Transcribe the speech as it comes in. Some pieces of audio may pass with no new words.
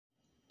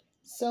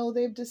So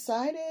they've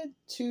decided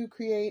to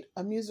create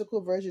a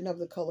musical version of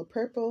The Color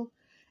Purple.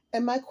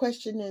 And my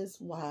question is,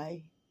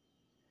 why?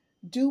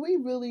 Do we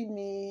really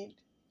need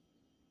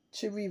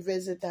to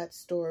revisit that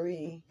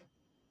story?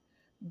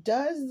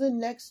 Does the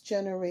next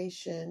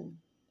generation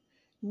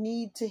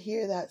need to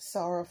hear that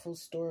sorrowful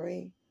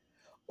story?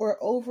 Or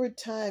over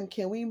time,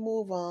 can we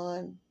move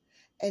on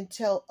and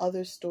tell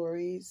other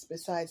stories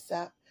besides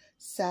that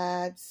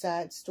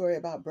sad story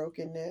about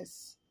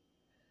brokenness?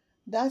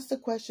 That's the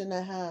question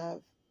I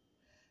have.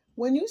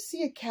 When you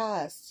see a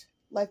cast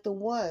like the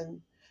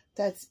one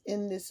that's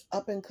in this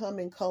up and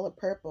coming Color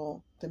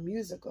Purple, the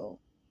musical,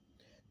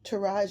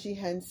 Taraji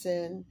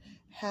Henson,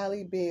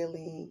 Halle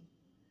Bailey,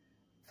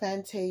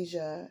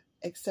 Fantasia,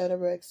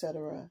 etc.,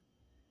 etc.,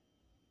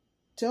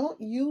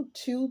 don't you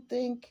too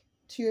think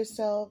to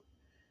yourself,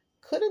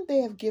 couldn't they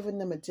have given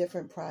them a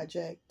different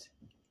project?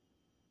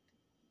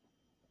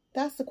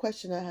 That's the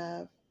question I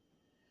have.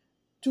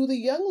 Do the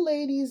young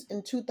ladies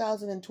in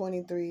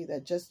 2023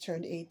 that just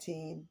turned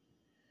 18,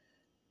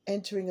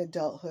 entering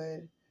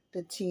adulthood,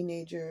 the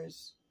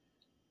teenagers,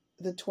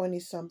 the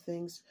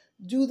 20-somethings,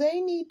 do they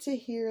need to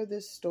hear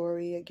this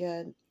story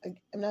again?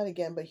 Not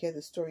again, but hear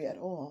the story at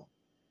all?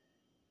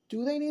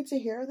 Do they need to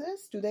hear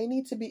this? Do they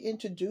need to be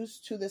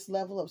introduced to this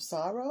level of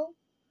sorrow?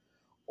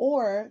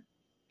 Or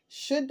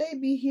should they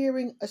be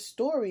hearing a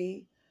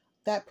story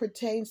that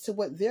pertains to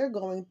what they're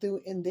going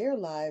through in their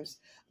lives,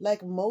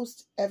 like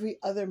most every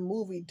other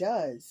movie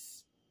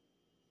does?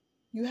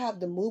 You have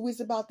the movies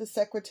about the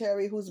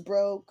secretary who's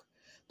broke,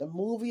 the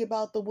movie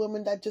about the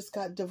woman that just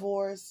got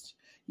divorced.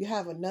 You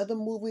have another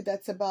movie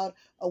that's about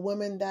a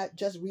woman that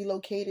just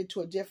relocated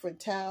to a different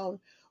town.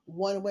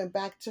 One went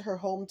back to her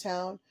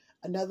hometown.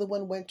 Another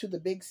one went to the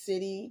big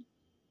city.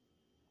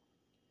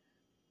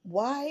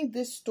 Why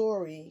this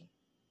story?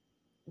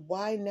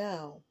 Why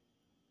now?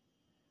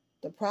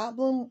 The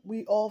problem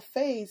we all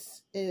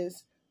face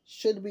is,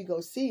 should we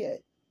go see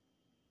it?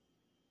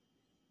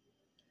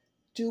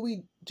 Do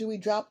we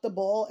drop the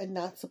ball and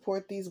not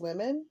support these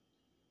women?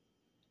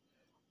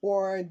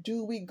 Or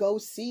do we go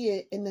see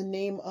it in the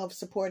name of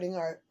supporting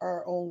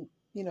our own,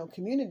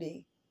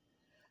 community?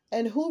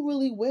 And who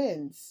really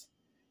wins?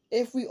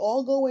 If we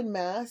all go in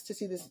mass to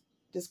see this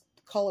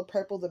Color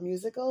Purple, the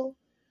musical,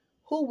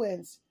 who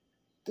wins?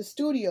 The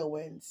studio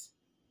wins.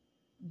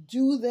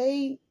 Do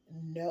they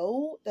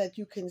know that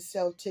you can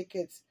sell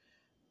tickets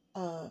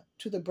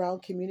to the brown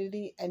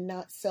community and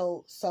not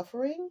sell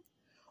suffering?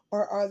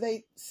 Or are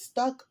they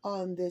stuck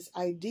on this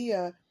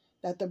idea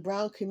that the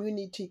brown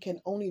community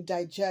can only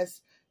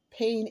digest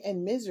pain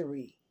and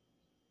misery?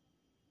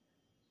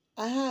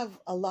 I have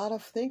a lot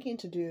of thinking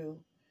to do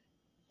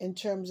in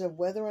terms of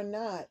whether or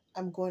not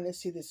I'm going to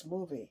see this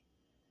movie,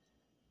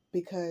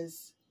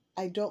 because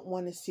I don't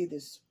want to see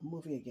this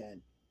movie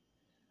again.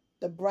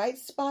 The bright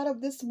spot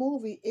of this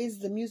movie is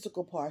the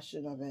musical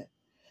portion of it.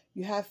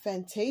 You have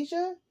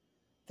Fantasia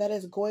that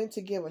is going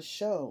to give a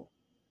show.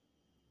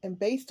 And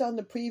based on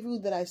the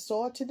preview that I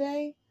saw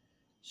today,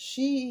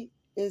 she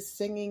is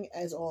singing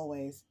as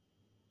always.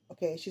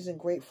 Okay, she's in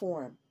great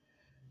form.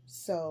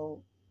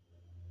 So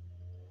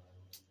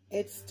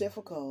it's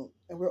difficult.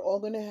 And we're all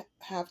going to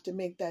have to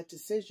make that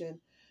decision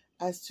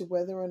as to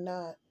whether or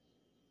not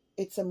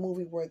it's a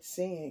movie worth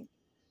seeing.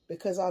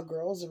 Because our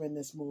girls are in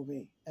this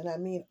movie. And I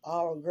mean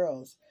our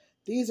girls.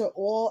 These are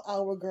all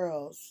our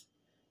girls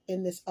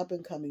in this up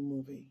and coming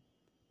movie.